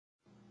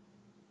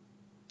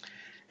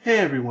Hey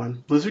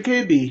everyone, Blizzard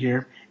KB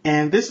here,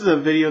 and this is a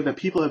video that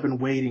people have been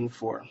waiting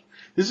for.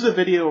 This is a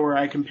video where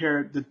I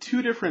compare the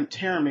two different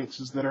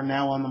Teraminxes that are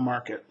now on the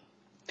market.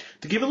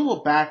 To give a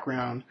little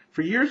background,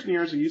 for years and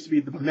years there used to be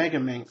the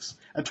Megaminx,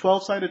 a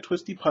 12-sided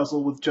twisty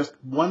puzzle with just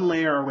one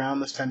layer around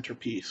the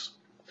centerpiece.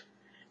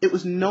 It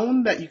was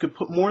known that you could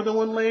put more than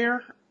one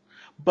layer,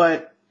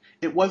 but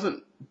it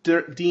wasn't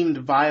deemed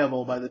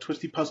viable by the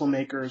twisty puzzle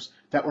makers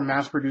that were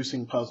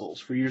mass-producing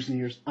puzzles for years and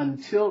years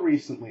until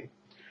recently.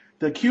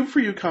 The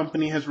C4Y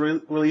company has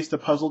released a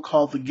puzzle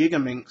called the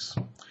Gigaminx,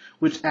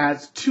 which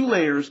adds 2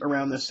 layers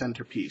around this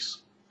centerpiece.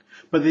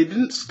 But they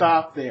didn't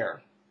stop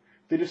there.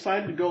 They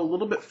decided to go a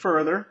little bit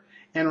further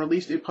and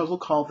released a puzzle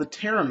called the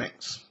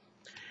Teraminx.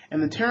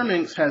 And the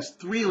Teraminx has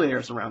 3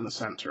 layers around the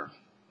center.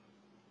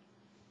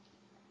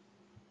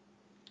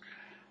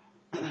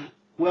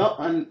 Well,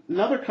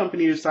 another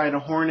company decided to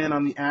horn in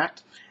on the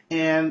act,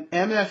 and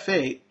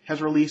mf8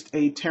 has released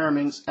a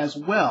Teraminx as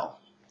well.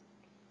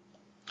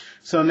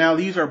 So now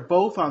these are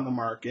both on the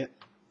market,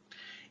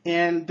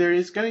 and there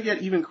is going to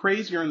get even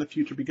crazier in the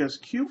future because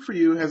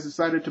C4Y has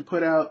decided to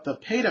put out the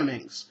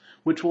Teraminx,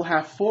 which will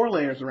have 4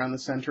 layers around the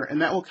center,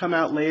 and that will come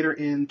out later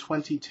in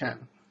 2010.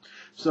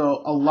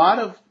 So a lot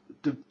of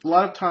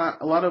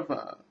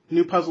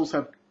new puzzles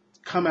have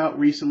come out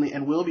recently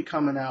and will be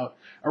coming out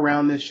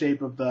around this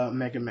shape of the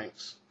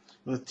Megaminx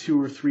with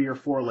 2 or 3 or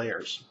 4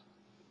 layers.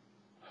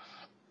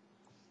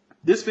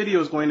 This video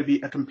is going to be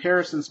a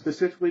comparison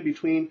specifically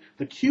between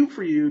the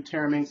C4Y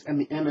Teraminx and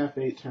the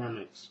mf8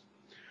 Teraminx.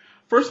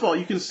 First of all,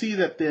 you can see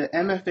that the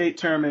mf8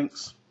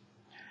 Teraminx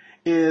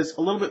is a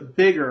little bit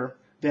bigger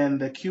than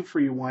the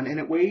C4Y one, and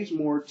it weighs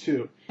more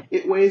too.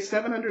 It weighs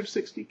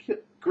 760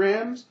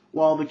 grams,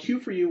 while the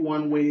C4Y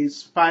one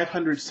weighs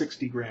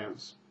 560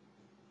 grams.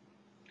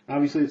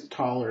 Obviously, it's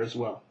taller as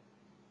well.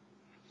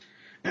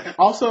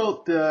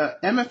 Also, the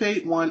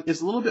mf8 one is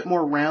a little bit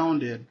more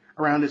rounded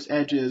around its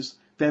edges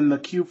than the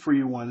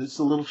C4Y one. It's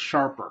a little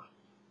sharper.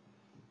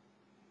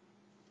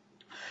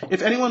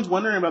 If anyone's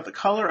wondering about the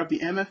color of the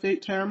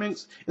mf8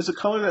 Teraminx, it's a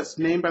color that's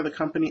named by the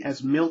company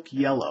as milk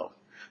yellow.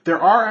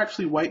 There are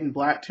actually white and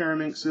black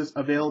Teraminxes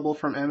available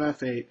from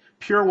mf8,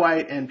 pure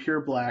white and pure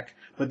black,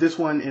 but this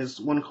one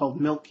is one called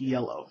milk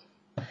yellow.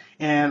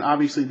 And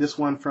obviously this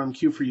one from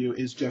C4Y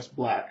is just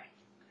black.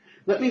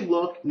 Let me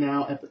look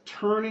now at the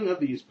turning of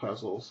these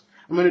puzzles.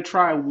 I'm going to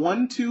try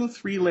 1, 2,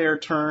 3 layer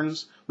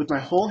turns with my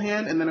whole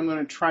hand, and then I'm going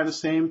to try the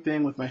same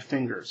thing with my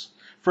fingers.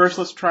 First,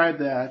 let's try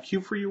the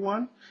C4Y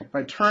one. If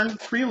I turn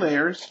 3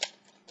 layers,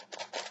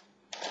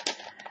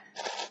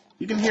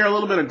 you can hear a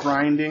little bit of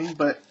grinding,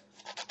 but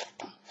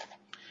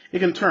it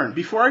can turn.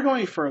 Before I go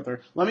any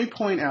further, let me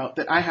point out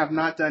that I have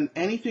not done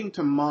anything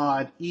to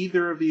mod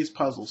either of these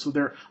puzzles, so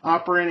they're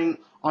operating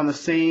on the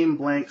same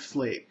blank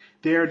slate.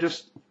 They're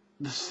just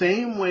the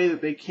same way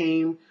that they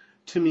came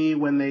to me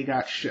when they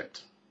got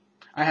shipped.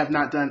 I have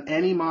not done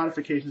any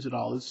modifications at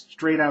all. It's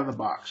straight out of the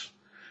box.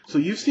 So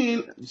you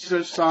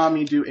just saw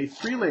me do a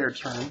 3-layer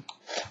turn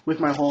with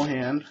my whole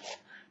hand.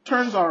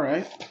 Turns all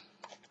right.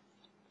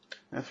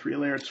 A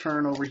 3-layer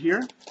turn over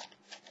here.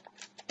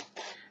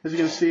 As you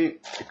can see,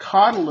 it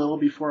caught a little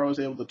before I was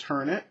able to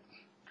turn it.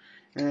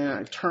 And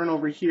I turn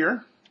over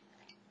here.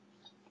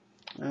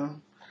 Well,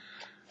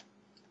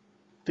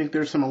 I think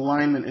there's some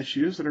alignment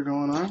issues that are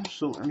going on.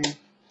 So let me,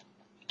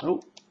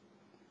 oh,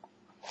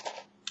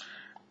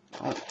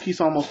 the piece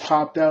almost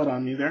popped out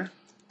on me there.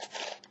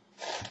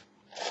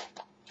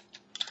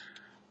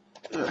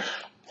 Ugh.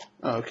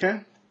 Okay,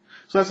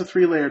 so that's a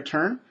 3-layer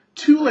turn.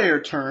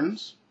 2-layer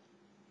turns.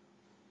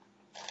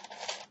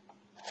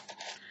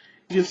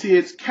 You can see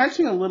it's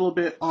catching a little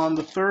bit on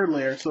the 3rd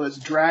layer, so it's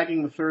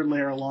dragging the 3rd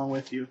layer along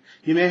with you.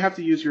 You may have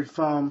to use your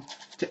thumb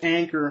to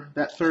anchor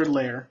that 3rd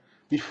layer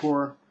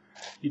before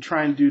you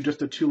try and do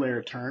just a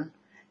 2-layer turn.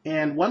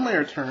 And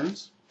 1-layer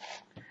turns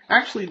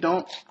actually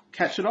don't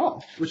catch at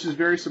all, which is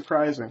very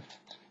surprising.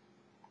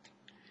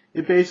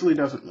 It basically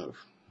doesn't move.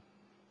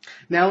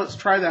 Now let's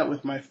try that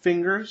with my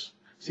fingers,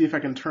 see if I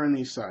can turn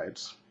these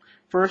sides.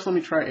 First, let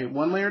me try a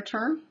 1-layer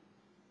turn.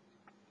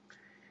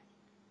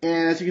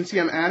 And as you can see,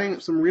 I'm adding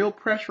some real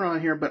pressure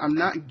on here, but I'm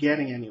not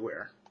getting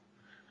anywhere.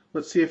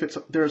 Let's see if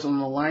there's an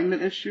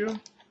alignment issue.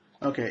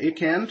 Okay, it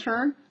can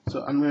turn,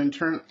 so I'm going to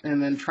turn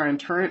and then try and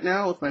turn it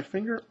now with my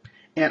finger,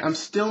 and I'm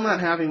still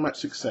not having much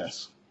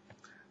success.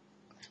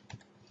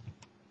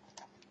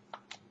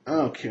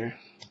 Okay,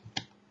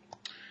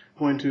 I'm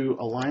going to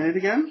align it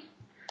again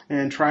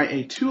and try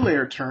a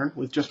 2-layer turn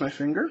with just my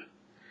finger,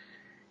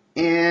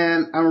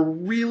 and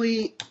I'm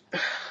really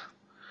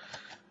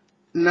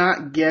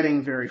not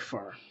getting very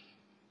far.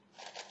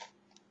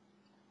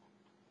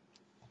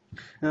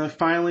 Now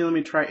finally, let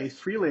me try a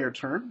 3-layer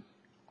turn.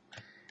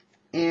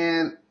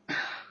 And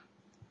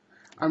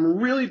I'm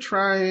really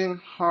trying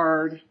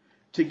hard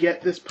to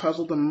get this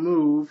puzzle to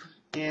move,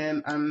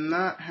 and I'm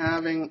not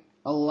having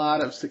a lot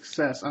of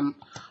success. I'm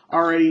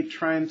already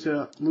trying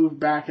to move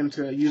back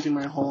into using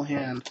my whole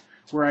hand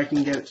where I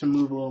can get it to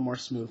move a little more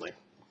smoothly.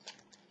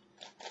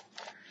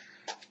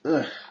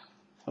 Ugh.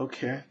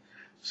 Okay.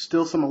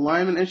 Still some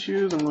alignment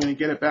issues. I'm going to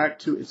get it back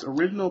to its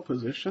original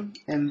position,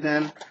 and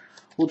then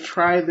we'll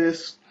try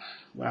this.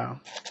 Wow.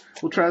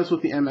 We'll try this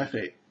with the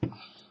mf8.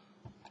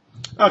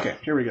 Okay,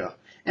 here we go.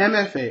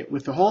 mf8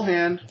 with the whole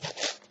hand,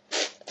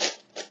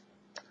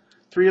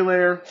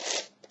 3-layer,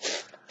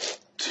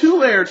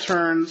 2-layer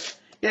turns.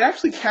 It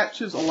actually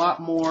catches a lot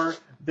more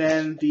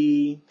than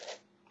the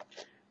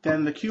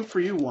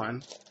C4Y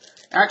one.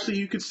 Actually,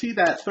 you could see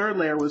that 3rd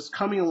layer was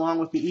coming along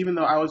with me even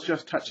though I was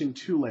just touching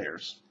 2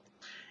 layers.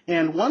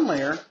 And 1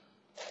 layer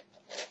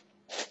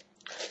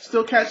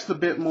still catches a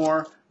bit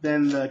more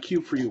than the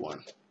C4Y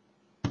one.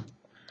 Let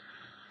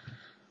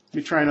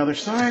me try another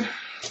side.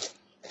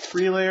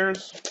 3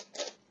 layers.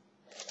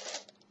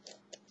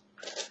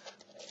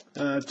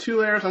 2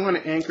 layers. I'm going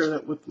to anchor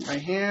that with my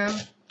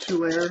hand.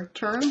 2-layer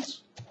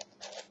turns.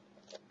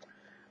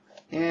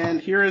 And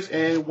here is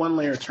a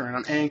 1-layer turn.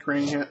 I'm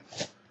anchoring it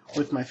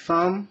with my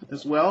thumb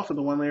as well for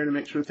the 1 layer to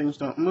make sure things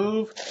don't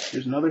move.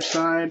 Here's another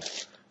side.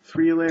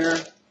 3-layer.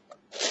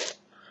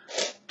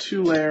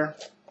 2-layer.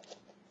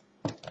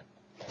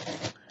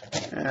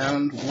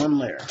 And 1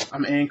 layer.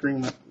 I'm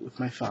anchoring with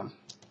my thumb.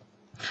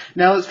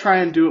 Now let's try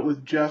and do it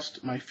with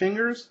just my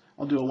fingers.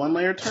 I'll do a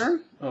 1-layer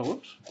turn. Oh,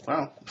 whoops.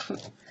 Wow.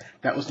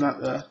 That was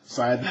not the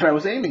side that I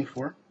was aiming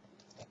for.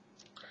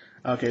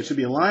 Okay, it should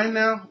be aligned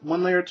now.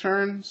 1-layer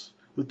turns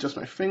with just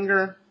my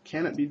finger.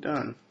 Can it be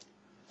done?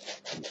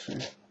 Let's see.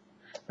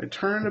 If I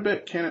turn a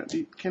bit, can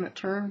it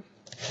turn?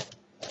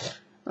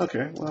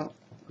 Okay, well,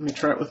 let me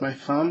try it with my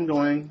thumb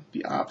going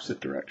the opposite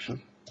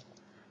direction.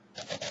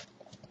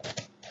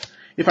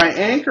 If I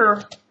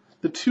anchor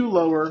the 2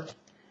 lower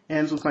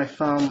ends with my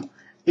thumb,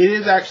 it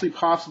is actually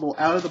possible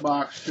out of the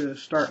box to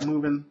start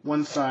moving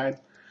one side.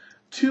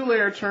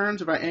 2-layer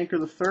turns, if I anchor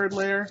the 3rd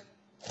layer,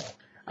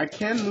 I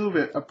can move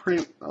it a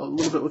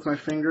little bit with my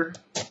finger.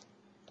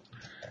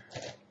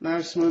 Not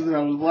as smooth as I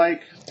would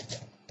like,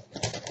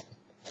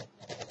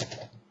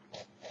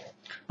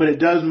 but it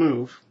does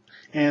move.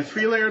 And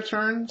 3-layer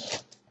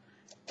turns,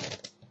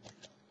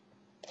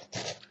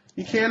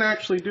 you can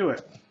actually do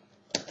it.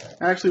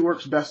 It actually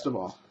works best of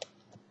all.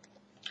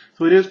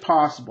 So it is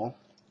possible.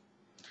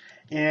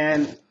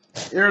 And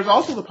there's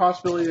also the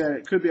possibility that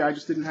it could be I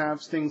just didn't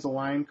have things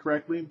aligned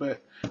correctly,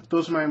 but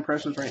those are my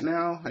impressions right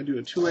now. I do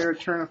a 2-layer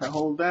turn. If I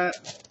hold that,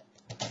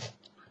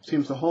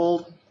 seems to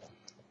hold.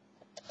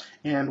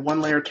 And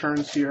 1-layer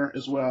turns here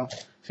as well.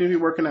 Seems to be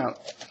working out.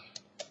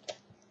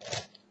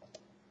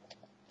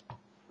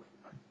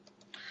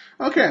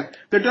 Okay,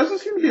 there doesn't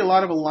seem to be a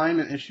lot of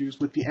alignment issues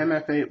with the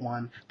mf8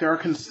 one. There are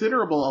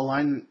considerable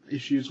alignment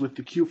issues with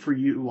the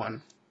C4Y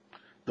one,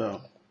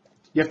 though.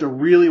 You have to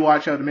really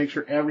watch out to make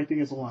sure everything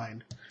is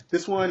aligned.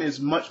 This one is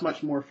much,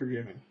 much more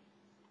forgiving.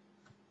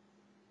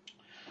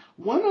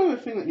 One other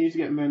thing that needs to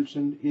get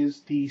mentioned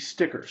is the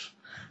stickers.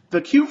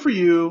 The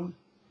C4Y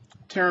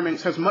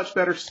Teraminx has much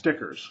better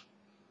stickers.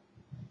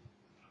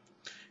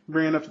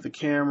 Bring it up to the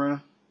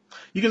camera.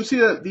 You can see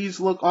that these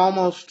look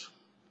almost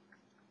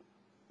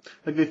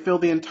like they fill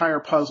the entire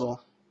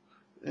puzzle,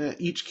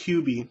 each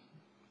QB.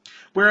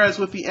 Whereas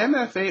with the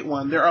mf8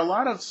 one, there are a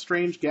lot of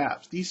strange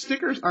gaps. These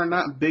stickers are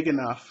not big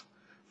enough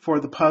for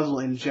the puzzle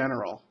in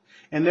general.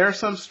 And there are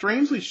some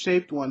strangely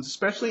shaped ones,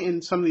 especially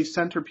in some of these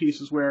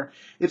centerpieces where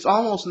it's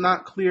almost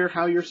not clear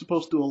how you're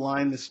supposed to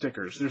align the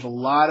stickers. There's a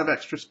lot of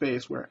extra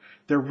space where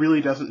there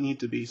really doesn't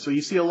need to be. So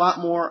you see a lot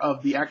more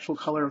of the actual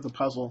color of the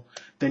puzzle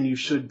than you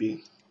should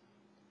be.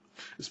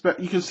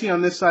 You can see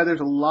on this side there's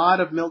a lot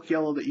of milk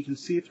yellow that you can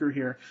see through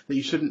here that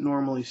you shouldn't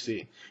normally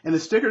see. And the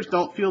stickers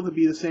don't feel to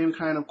be the same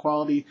kind of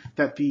quality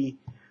that the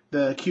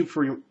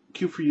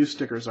C4Y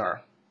stickers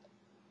are.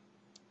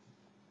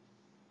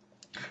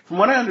 From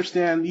what I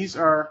understand, these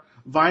are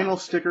vinyl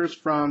stickers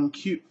from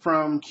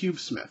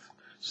CubeSmith.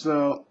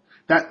 So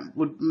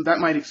that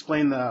might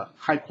explain the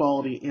high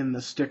quality in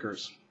the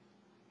stickers.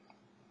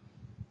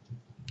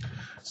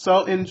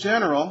 So in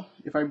general,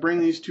 if I bring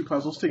these two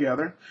puzzles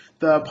together,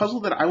 the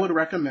puzzle that I would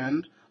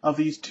recommend of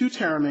these two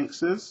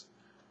Teraminxes,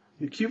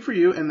 the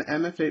C4Y and the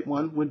mf8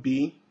 one, would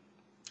be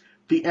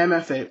the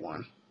mf8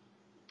 one.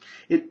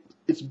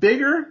 It's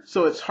bigger,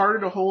 so it's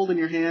harder to hold in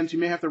your hands. You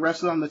may have to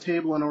rest it on the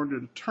table in order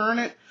to turn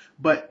it,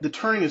 but the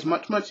turning is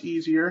much, much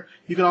easier.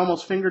 You can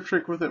almost finger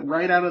trick with it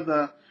right out of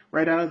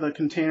the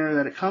container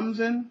that it comes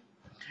in.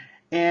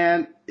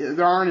 And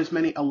there aren't as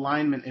many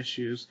alignment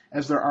issues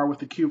as there are with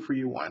the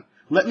C4Y one.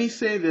 Let me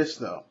say this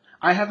though.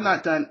 I have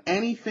not done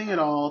anything at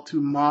all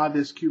to mod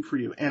this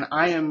C4Y, and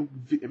I am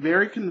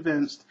very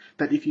convinced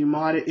that if you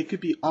mod it, it could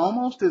be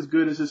almost as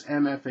good as this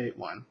mf8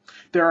 one.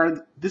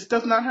 This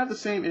does not have the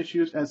same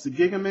issues as the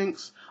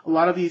Teraminx. A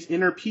lot of these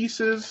inner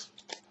pieces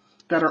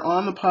that are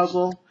on the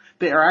puzzle,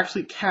 they are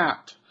actually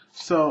capped.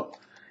 So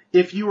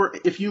if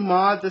you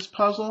mod this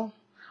puzzle,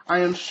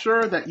 I am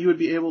sure that you would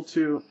be able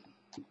to.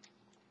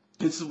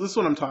 This is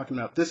what I'm talking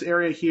about. This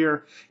area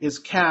here is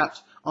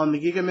capped. On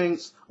the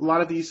Teraminx, a lot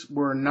of these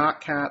were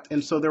not capped,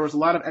 and so there was a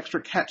lot of extra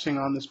catching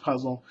on this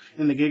puzzle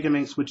in the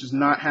Teraminx, which is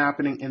not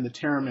happening in the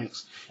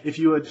Teraminx. If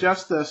you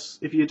adjust the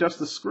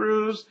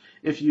screws,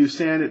 if you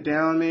sand it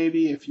down,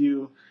 maybe if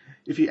you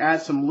if you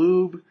add some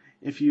lube,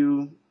 if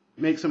you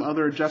make some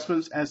other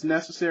adjustments as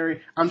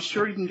necessary, I'm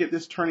sure you can get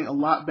this turning a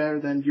lot better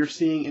than you're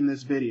seeing in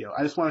this video.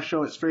 I just want to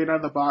show it straight out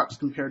of the box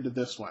compared to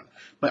this one.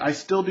 But I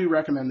still do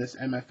recommend this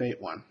mf8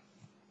 one.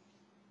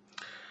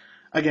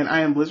 Again,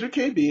 I am Blizzard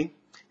KB,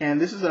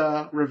 and this is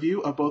a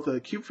review of both the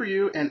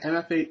C4Y and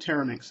mf8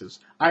 Teraminxes.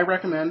 I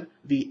recommend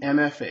the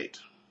mf8.